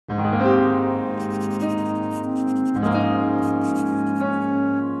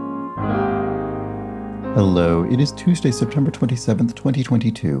Hello, it is Tuesday, September 27th,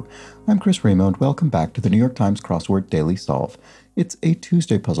 2022. I'm Chris Ramo, and welcome back to the New York Times Crossword Daily Solve. It's a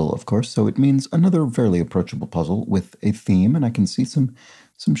Tuesday puzzle, of course, so it means another fairly approachable puzzle with a theme, and I can see some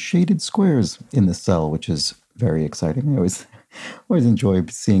shaded squares in the cell, which is very exciting. I always enjoy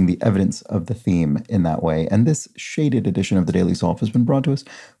seeing the evidence of the theme in that way, and this shaded edition of the Daily Solve has been brought to us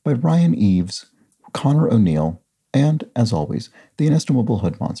by Ryan Eves, Connor O'Neill, and, as always, the inestimable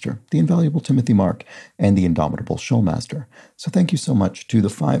Hood Monster, the invaluable Timothy Mark, and the indomitable Shoalmaster. So thank you so much to the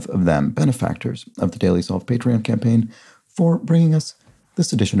 5 of them, benefactors of the Daily Solve Patreon campaign, for bringing us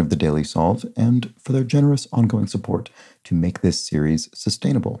this edition of the Daily Solve and for their generous ongoing support to make this series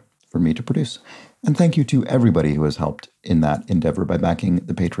sustainable for me to produce. And thank you to everybody who has helped in that endeavor by backing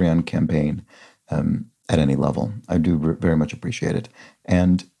the Patreon campaign at any level. I do very much appreciate it.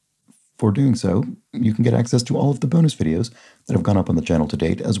 And for doing so, you can get access to all of the bonus videos that have gone up on the channel to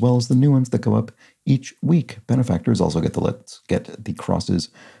date, as well as the new ones that go up each week. Benefactors also get the Let's Get the Crosses,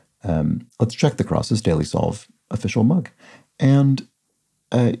 Let's Check the Crosses Daily Solve official mug. And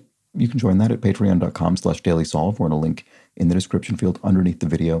you can join that at patreon.com/dailysolve or in a link in the description field underneath the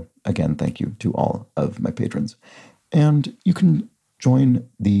video. Again, thank you to all of my patrons. And you can join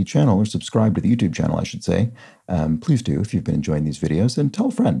the channel, or subscribe to the YouTube channel, I should say. Please do if you've been enjoying these videos, and tell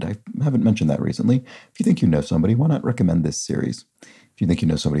a friend. I haven't mentioned that recently. If you think you know somebody, why not recommend this series? If you think you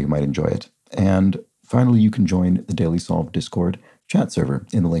know somebody who might enjoy it. And finally, you can join the Daily Solve Discord chat server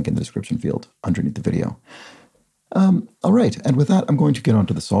in the link in the description field underneath the video. All right, and with that, I'm going to get on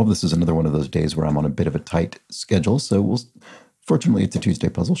to the solve. This is another one of those days where I'm on a bit of a tight schedule, so fortunately, it's a Tuesday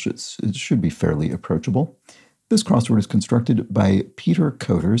puzzle. It should be fairly approachable. This crossword is constructed by Peter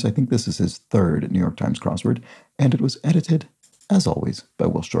Coders. I think this is his 3rd New York Times crossword, and it was edited, as always, by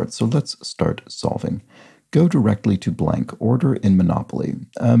Will Short. So let's start solving. Go directly to blank. Order in Monopoly.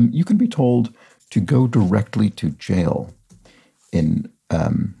 You can be told to go directly to jail in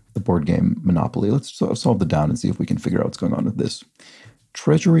the board game Monopoly. Let's solve the down and see if we can figure out what's going on with this.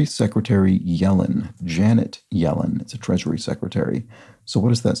 Treasury Secretary Yellen. Janet Yellen. It's a Treasury Secretary. So what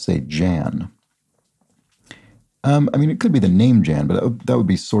does that say? Jan. I mean, it could be the name Jan, but that would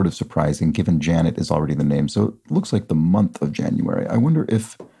be sort of surprising given Janet is already the name. So it looks like the month of January. I wonder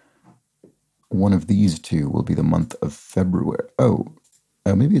if one of these two will be the month of February. Oh,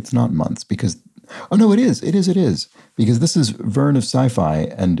 maybe it's not months because, oh no, it is. Because this is Verne of Sci-Fi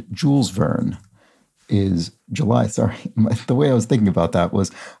and Jules Verne is July. Sorry, the way I was thinking about that was,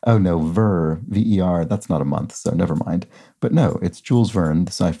 oh no, V-E-R, that's not a month, so never mind. But no, it's Jules Verne,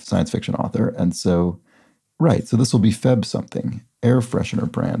 the science fiction author, and so right, so this will be Feb something. Air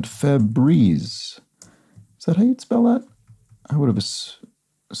freshener brand. Febreze. Is that how you'd spell that? I would have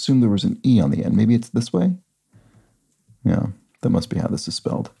assumed there was an E on the end. Maybe it's this way? Yeah, that must be how this is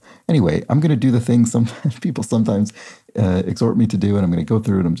spelled. Anyway, I'm going to do the thing some people sometimes exhort me to do, and I'm going to go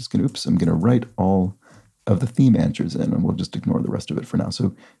through it. I'm going to write all of the theme answers in, and we'll just ignore the rest of it for now.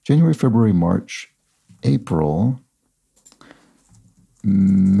 So January, February, March, April,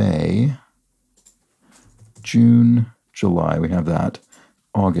 May, June, July, we have that.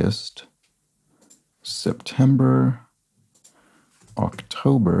 August, September,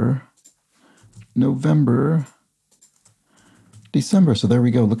 October, November, December. So there we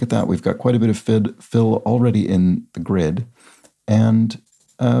go. Look at that. We've got quite a bit of fill already in the grid. And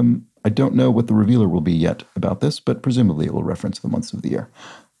I don't know what the revealer will be yet about this, but presumably it will reference the months of the year.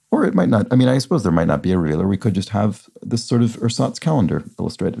 Or it might not. I mean, I suppose there might not be a revealer. We could just have this sort of ersatz calendar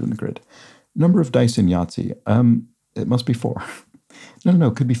illustrated in the grid. Number of dice in Yahtzee. It must be 4. No,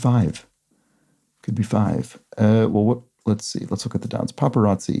 it could be 5. Could be 5. Well, let's see. Let's look at the downs.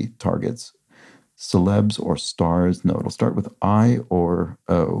 Paparazzi targets. Celebs or stars. No, it'll start with I or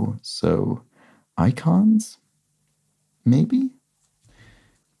O. So, icons? Maybe?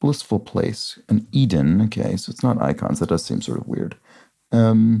 Blissful place. An Eden. Okay, so it's not icons. That does seem sort of weird.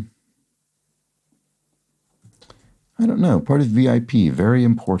 I don't know. Part of VIP, very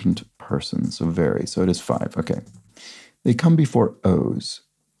important person. So very. So it is 5. Okay. They come before O's,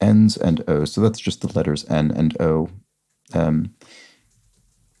 N's and O's. So that's just the letters N and O,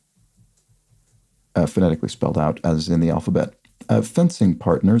 phonetically spelled out as in the alphabet. Fencing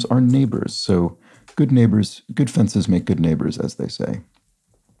partners are neighbors. So good neighbors, good fences make good neighbors, as they say.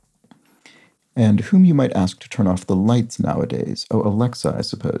 And whom you might ask to turn off the lights nowadays. Oh, Alexa, I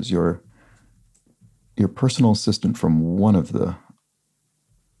suppose. Your personal assistant from one of the,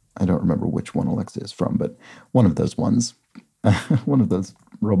 I don't remember which one Alexa is from, but one of those ones, one of those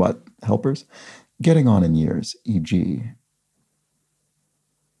robot helpers, getting on in years, e.g.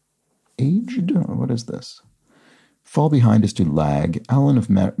 aged, what is this? Fall behind is to lag. Alan of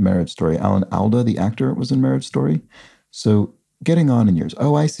Marriage Story. Alan Alda, the actor, was in Marriage Story. So getting on in years.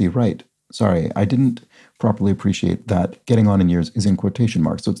 Oh, I see. Right. Sorry, I didn't properly appreciate that getting on in years is in quotation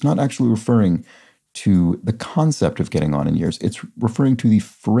marks. So it's not actually referring to the concept of getting on in years. It's referring to the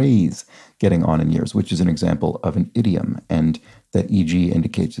phrase getting on in years, which is an example of an idiom. And that EG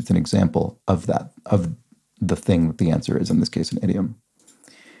indicates it's an example of that, of the thing that the answer is, in this case, an idiom.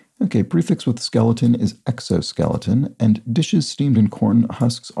 Okay, prefix with skeleton is exoskeleton, and dishes steamed in corn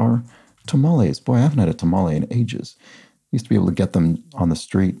husks are tamales. Boy, I haven't had a tamale in ages. Used to be able to get them on the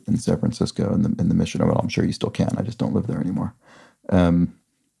street in San Francisco in the Mission. Well, I'm sure you still can. I just don't live there anymore.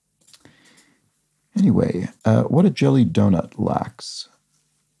 Anyway, what a jelly donut lacks.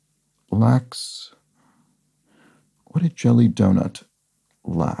 What a jelly donut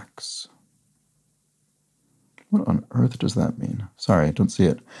lacks. What on earth does that mean? Sorry, I don't see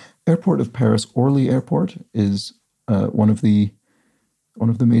it. Airport of Paris, Orly Airport is one of the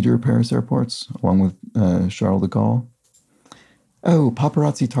major Paris airports, along with Charles de Gaulle. Oh,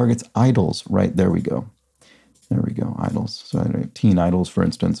 paparazzi targets idols. Right, there we go. There we go, idols. So teen idols, for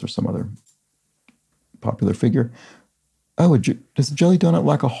instance, or some other popular figure. Oh, does a jelly donut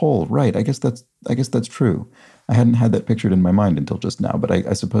lack a hole? Right, I guess that's true. I hadn't had that pictured in my mind until just now, but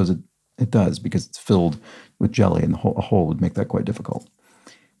I suppose it does, because it's filled with jelly, and a hole would make that quite difficult.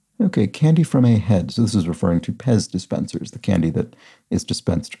 Okay, candy from a head. So this is referring to Pez dispensers, the candy that is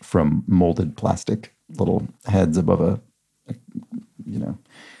dispensed from molded plastic little heads above a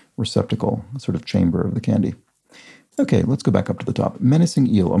receptacle, a sort of chamber of the candy. Okay, let's go back up to the top. Menacing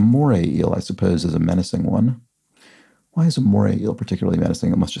eel. A moray eel, I suppose, is a menacing one. Why is a moray eel particularly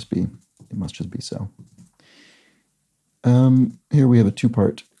menacing? It must just be so. Here we have a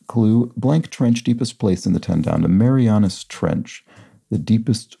two-part clue. Blank trench, deepest place in the 10 down. The Marianas Trench, the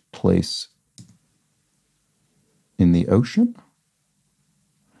deepest place in the ocean?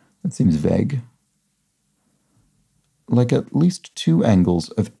 That seems vague. Like at least 2 angles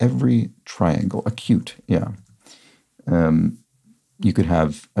of every triangle. Acute, yeah. You could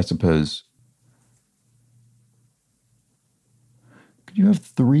have, I suppose, could you have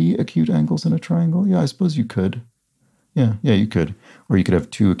 3 acute angles in a triangle? Yeah, I suppose you could. Yeah, you could. Or you could have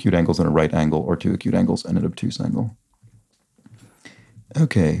 2 acute angles in a right angle, or 2 acute angles in an obtuse angle.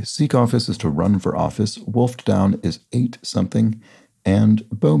 Okay, seek office is to run for office. Wolfed down is 8 something. And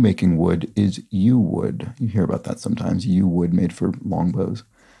bow making wood is yew wood. You hear about that sometimes. Yew wood made for long bows.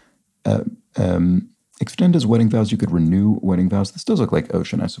 Extend as wedding vows. You could renew wedding vows. This does look like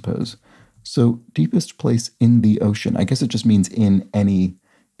ocean, I suppose. So deepest place in the ocean. I guess it just means in any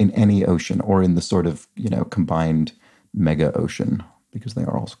ocean, or in the sort of, combined mega ocean, because they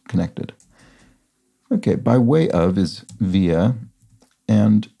are all connected. Okay, by way of is via,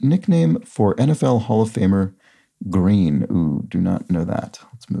 and nickname for NFL Hall of Famer Green. Ooh, do not know that.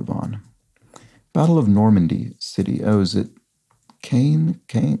 Let's move on. Battle of Normandy City. Oh, is it Cain?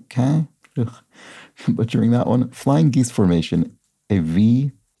 Ugh. Butchering that one. Flying Geese Formation. A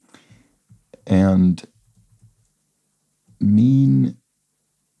V. And mean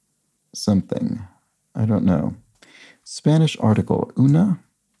something. I don't know. Spanish article. Una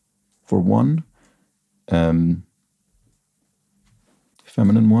for one. Feminine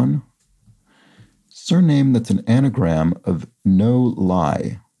one. Surname that's an anagram of no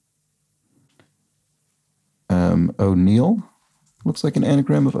lie. O'Neill looks like an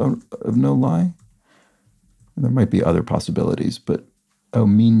anagram of no lie. There might be other possibilities, but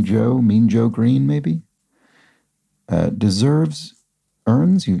Mean Joe Green maybe. Deserves,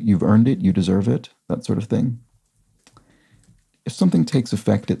 earns, you've earned it, you deserve it, that sort of thing. If something takes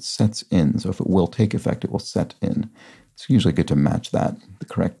effect, it sets in. So if it will take effect, it will set in. It's usually good to match that, the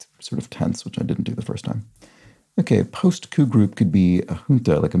correct sort of tense, which I didn't do the first time. Okay, a post-coup group could be a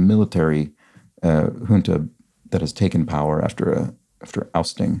junta, like a military junta that has taken power after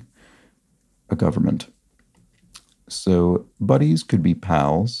ousting a government. So buddies could be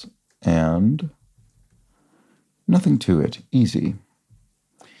pals, and nothing to it, easy.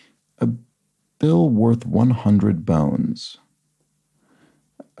 A bill worth 100 bones.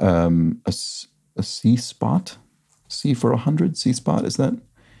 A C spot? C for 100? C spot, is that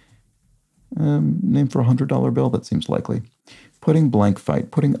name for a $100 bill? That seems likely. Putting blank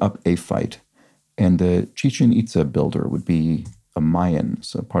fight, putting up a fight. And the Chichen Itza builder would be a Mayan,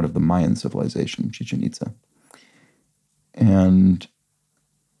 so part of the Mayan civilization, Chichen Itza. And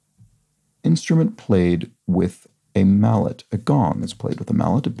instrument played with a mallet. A gong is played with a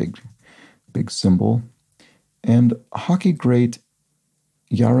mallet, a big cymbal. And hockey great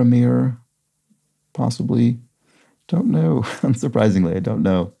Jaromir, possibly. Don't know. Unsurprisingly, I don't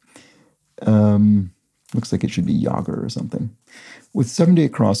know. Looks like it should be Yager or something. With 70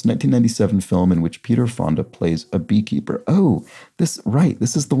 Across, 1997 film in which Peter Fonda plays a beekeeper. Oh, this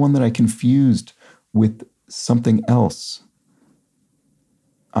is the one that I confused with something else.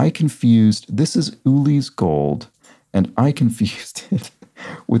 This is Uli's Gold, and I confused it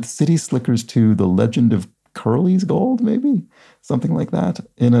with City Slickers 2, The Legend of Curly's Gold, maybe? Something like that,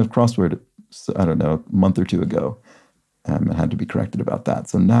 in a crossword, I don't know, a month or two ago. I had to be corrected about that.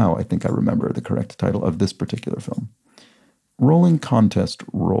 So now I think I remember the correct title of this particular film. Rolling contest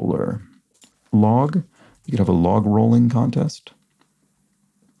roller. Log. You could have a log rolling contest.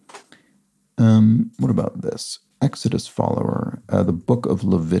 What about this? Exodus follower. The book of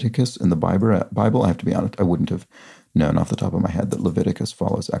Leviticus in the Bible. I have to be honest, I wouldn't have known off the top of my head that Leviticus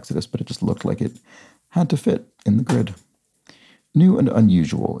follows Exodus, but it just looked like it had to fit in the grid. New and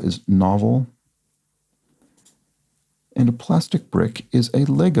unusual is novel. And a plastic brick is a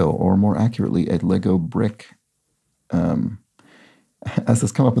Lego, or more accurately, a Lego brick. As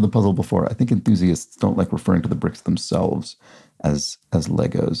has come up in the puzzle before, I think enthusiasts don't like referring to the bricks themselves as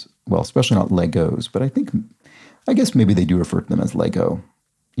Legos. Well, especially not Legos, but I guess maybe they do refer to them as Lego.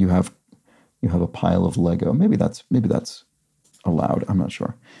 You have a pile of Lego. Maybe that's allowed. I'm not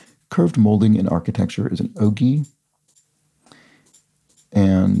sure. Curved molding in architecture is an ogie.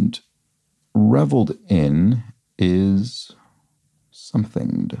 And reveled in is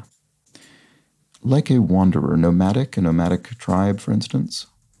something. Like a wanderer, a nomadic tribe, for instance.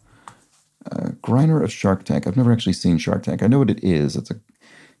 Griner of Shark Tank. I've never actually seen Shark Tank. I know what it is. It's a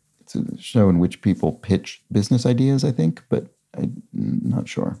show in which people pitch business ideas, I think, but I'm not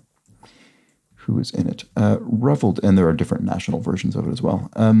sure who is in it. Reveled in. There are different national versions of it as well.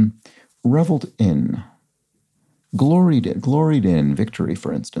 Reveled in. Gloried in. Victory,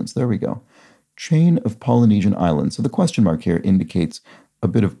 for instance. There we go. Chain of Polynesian islands. So the question mark here indicates a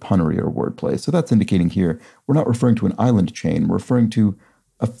bit of punnery or wordplay. So that's indicating here we're not referring to an island chain. We're referring to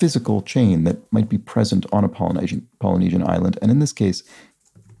a physical chain that might be present on a Polynesian island. And in this case,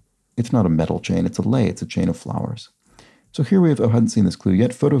 it's not a metal chain. It's a lei. It's a chain of flowers. So here we have, I hadn't seen this clue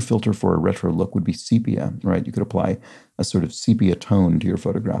yet. Photo filter for a retro look would be sepia, right? You could apply a sort of sepia tone to your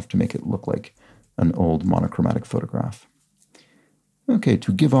photograph to make it look like an old monochromatic photograph. Okay,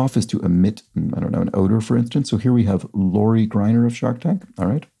 to give off is to emit, I don't know, an odor, for instance. So here we have Lori Griner of Shark Tank. All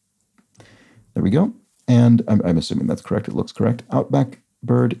right. There we go. And I'm assuming that's correct. It looks correct. Outback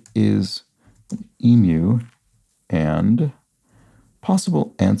bird is an emu. And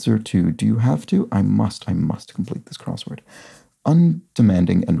possible answer to, do you have to? I must complete this crossword.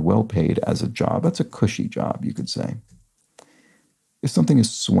 Undemanding and well paid as a job. That's a cushy job, you could say. If something is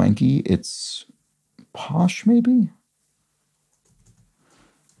swanky, it's posh, maybe?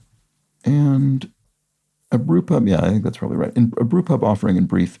 And a brew pub, yeah, I think that's probably right. A brew pub offering in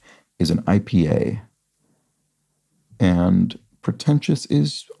brief is an IPA. And pretentious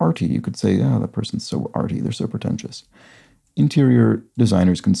is arty. You could say, oh, that person's so arty, they're so pretentious. Interior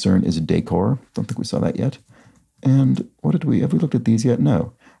designer's concern is decor. Don't think we saw that yet. And have we looked at these yet?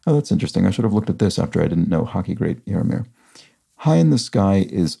 No. Oh, that's interesting. I should have looked at this after I didn't know hockey great Jaromir. High in the sky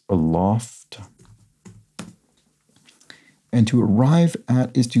is aloft. And to arrive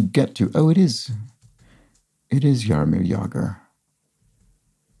at is to get to. Oh, it is. It is Jaromir Jagr.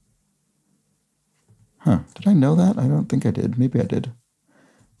 Huh. Did I know that? I don't think I did. Maybe I did.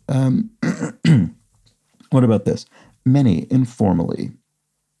 What about this? Many, informally.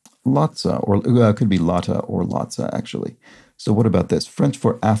 Latza, or it could be Lata or Latza, actually. So what about this? French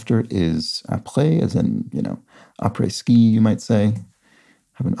for after is après, as in, après ski, you might say.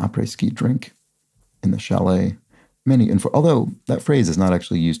 Have an après ski drink in the chalet. Many, although that phrase is not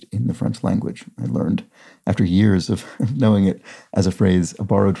actually used in the French language. I learned after years of knowing it as a phrase, a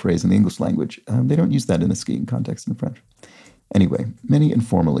borrowed phrase in the English language. They don't use that in a skiing context in French. Anyway, many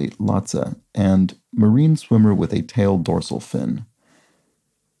informally, Latza, and marine swimmer with a tailed dorsal fin.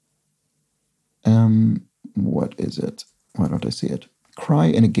 What is it? Why don't I see it? Cry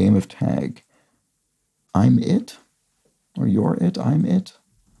in a game of tag. I'm it? Or you're it? I'm it?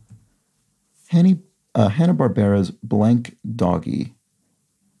 Hanna-Barbera's Blank Doggy.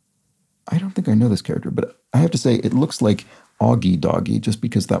 I don't think I know this character, but I have to say it looks like Augie Doggy just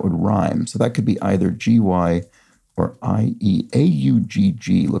because that would rhyme. So that could be either G-Y or I-E.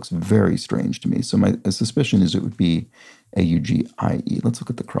 A-U-G-G looks very strange to me. So my suspicion is it would be A-U-G-I-E. Let's look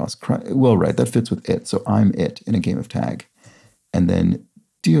at the cross. Well, right, that fits with it. So I'm it in a game of tag. And then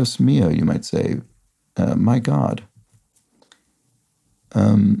Dios mío, you might say, my God.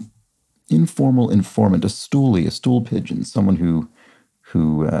 Informal informant, a stoolie, a stool pigeon, someone who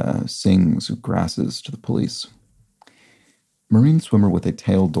sings, who grasses to the police. Marine swimmer with a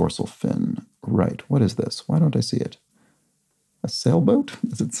tailed dorsal fin. right. What is this? Why don't I see it? A sailboat?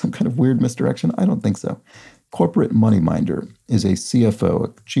 Is it some kind of weird misdirection? I don't think so. Corporate money minder is a CFO,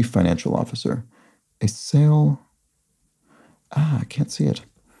 a chief financial officer. A sail... I can't see it.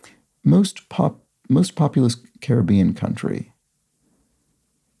 Most populous Caribbean country.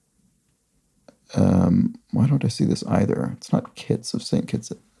 Why don't I see this either? It's not Kitts of St.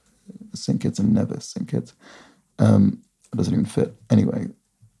 Kitts and Nevis. St. Kitts. It doesn't even fit. Anyway,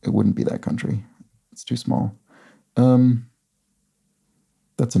 it wouldn't be that country. It's too small.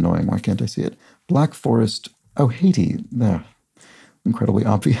 That's annoying. Why can't I see it? Black Forest. Oh, Haiti. Incredibly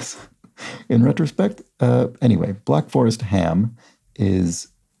obvious in retrospect. Anyway, Black Forest ham is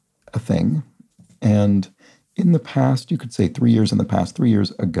a thing. And in the past, you could say 3 years in the past, 3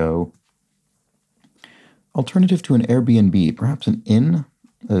 years ago, alternative to an Airbnb, perhaps an inn,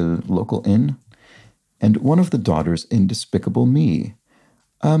 a local inn, and one of the daughters in Despicable Me.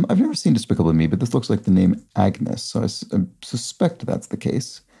 I've never seen Despicable Me, but this looks like the name Agnes, so I suspect that's the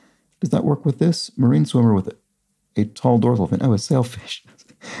case. Does that work with this? Marine swimmer with a tall dorsal fin. Oh, a sailfish.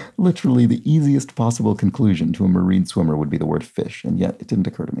 Literally the easiest possible conclusion to a marine swimmer would be the word fish, and yet it didn't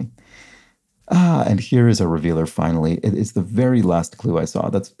occur to me. And here is a revealer finally. It is the very last clue I saw.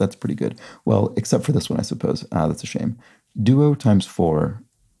 That's pretty good. Well, except for this one, I suppose. That's a shame. Duo times 4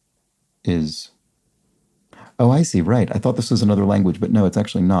 is... Oh, I see. Right. I thought this was another language, but no, it's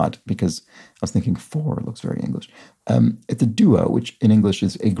actually not, because I was thinking 4 looks very English. It's a duo, which in English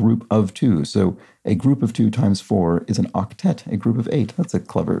is a group of 2. So a group of 2 times 4 is an octet, a group of 8. That's a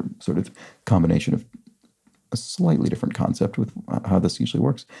clever sort of combination of a slightly different concept with how this usually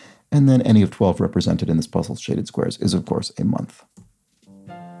works. And then any of 12 represented in this puzzle's shaded squares is, of course, a month.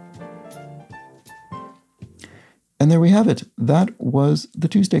 And there we have it. That was the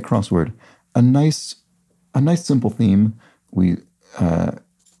Tuesday crossword. A nice simple theme. We've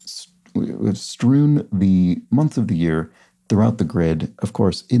strewn the months of the year throughout the grid, of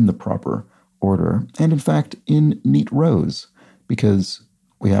course, in the proper order, and in fact, in neat rows, because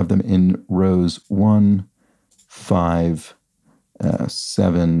we have them in rows 1, 5,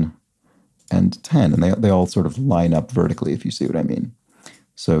 7, and 10, and they all sort of line up vertically, if you see what I mean.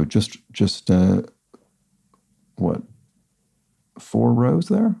 So just what, 4 rows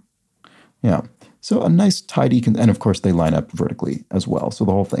there? Yeah. So a nice tidy, and of course they line up vertically as well. So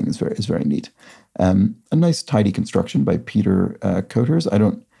the whole thing is very neat. A nice tidy construction by Peter Coaters. I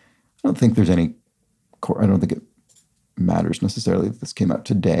don't think there's any. I don't think it matters necessarily that this came out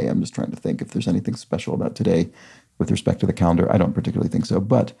today. I'm just trying to think if there's anything special about today with respect to the calendar. I don't particularly think so,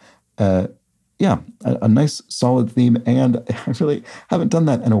 but yeah, a nice solid theme, and I really haven't done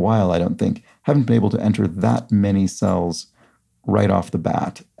that in a while. I don't think. Haven't been able to enter that many cells right off the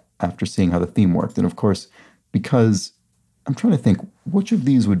bat after seeing how the theme worked. And of course, because I'm trying to think which of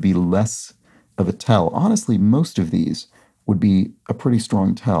these would be less of a tell. Honestly, most of these would be a pretty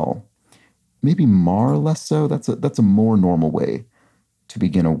strong tell. Maybe more or less so. That's a more normal way to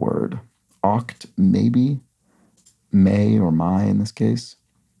begin a word. Oct, maybe. May or my in this case.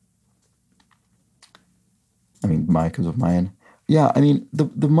 I mean, my because of mine. Yeah, I mean,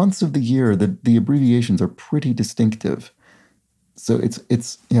 the months of the year, the abbreviations are pretty distinctive. So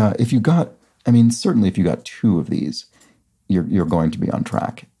it's yeah, if you got, I mean, certainly if you got 2 of these, you're going to be on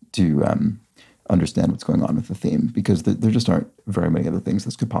track to understand what's going on with the theme, because there just aren't very many other things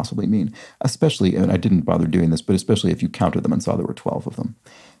this could possibly mean. Especially, and I didn't bother doing this, but especially if you counted them and saw there were 12 of them.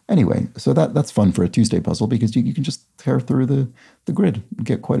 Anyway, so that's fun for a Tuesday puzzle, because you can just tear through the grid and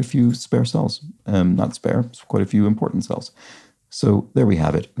get quite a few spare cells. Not spare, quite a few important cells. So there we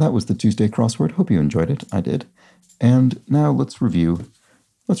have it. That was the Tuesday crossword. Hope you enjoyed it. I did. And now let's review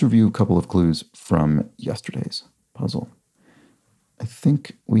a couple of clues from yesterday's puzzle. I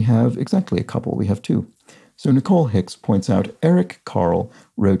think we have exactly a couple. We have 2. So Nicole Hicks points out Eric Carl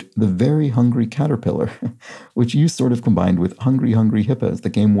wrote The Very Hungry Caterpillar, which you sort of combined with Hungry Hungry Hippos, the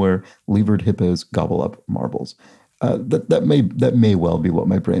game where levered hippos gobble up marbles. That may well be what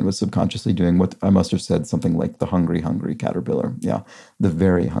my brain was subconsciously doing. What I must have said something like the Hungry Hungry Caterpillar. Yeah, The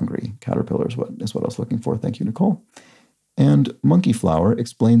Very Hungry Caterpillar is what I was looking for. Thank you, Nicole. And Monkey Flower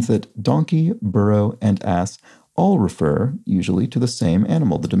explains that donkey, burro, and ass all refer usually to the same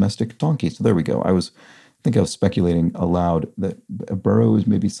animal, the domestic donkey. So there we go. I think I was speculating aloud that a burro is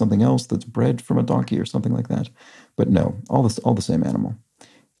maybe something else that's bred from a donkey or something like that. But no, all the same animal.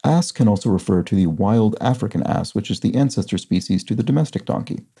 Ass can also refer to the wild African ass, which is the ancestor species to the domestic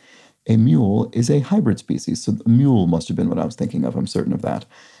donkey. A mule is a hybrid species, so a mule must have been what I was thinking of, I'm certain of that.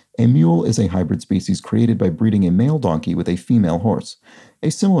 A mule is a hybrid species created by breeding a male donkey with a female horse.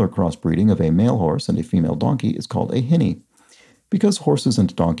 A similar crossbreeding of a male horse and a female donkey is called a hinny. Because horses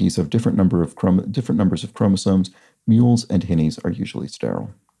and donkeys have different numbers of chromosomes, mules and hinnies are usually sterile.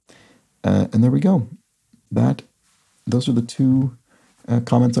 And there we go. Those are the two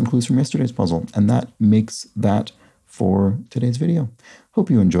comments on clues from yesterday's puzzle, and that makes that for today's video. Hope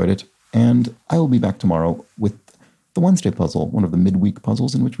you enjoyed it, and I will be back tomorrow with the Wednesday puzzle, one of the midweek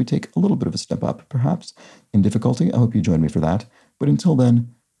puzzles in which we take a little bit of a step up, perhaps, in difficulty. I hope you join me for that. But until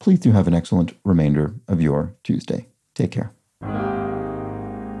then, please do have an excellent remainder of your Tuesday. Take care.